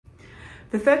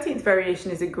The 13th variation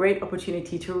is a great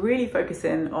opportunity to really focus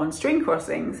in on string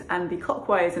crossings and the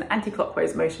clockwise and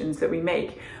anti-clockwise motions that we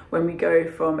make when we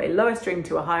go from a lower string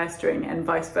to a higher string and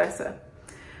vice versa.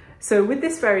 So with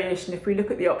this variation, if we look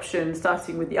at the option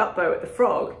starting with the up bow at the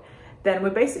frog, then we're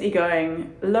basically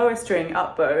going lower string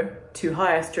up bow to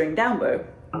higher string down bow.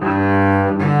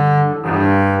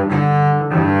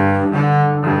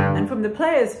 And from the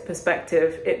player's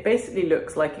perspective, it basically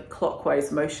looks like a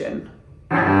clockwise motion.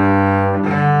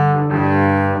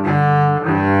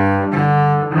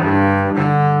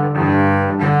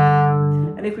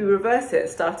 And if we reverse it,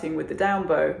 starting with the down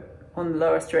bow on the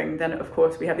lower string, then of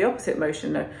course we have the opposite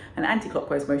motion, an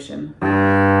anti-clockwise motion.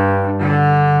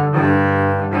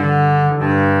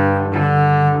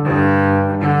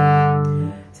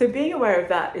 So being aware of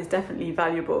that is definitely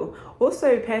valuable.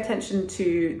 Also pay attention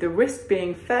to the wrist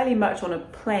being fairly much on a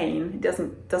plane.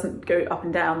 It doesn't go up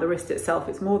and down the wrist itself.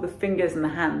 It's more the fingers and the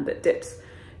hand that dips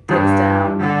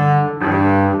down.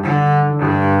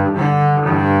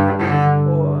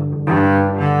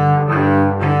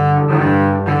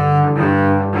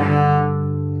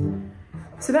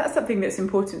 So that's something that's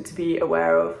important to be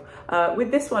aware of.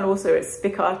 With this one also, it's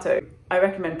spiccato. I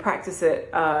recommend practice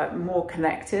it more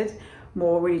connected,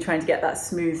 more really trying to get that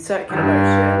smooth circular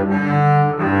motion.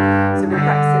 So we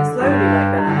practice it slowly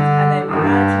like that, and then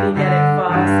gradually get it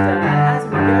faster. And as we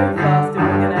go faster,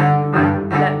 we're going to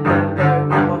let the bow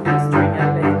come off the string a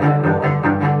little bit more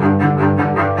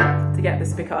to get the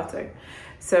spiccato.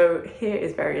 So here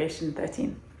is variation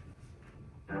 13.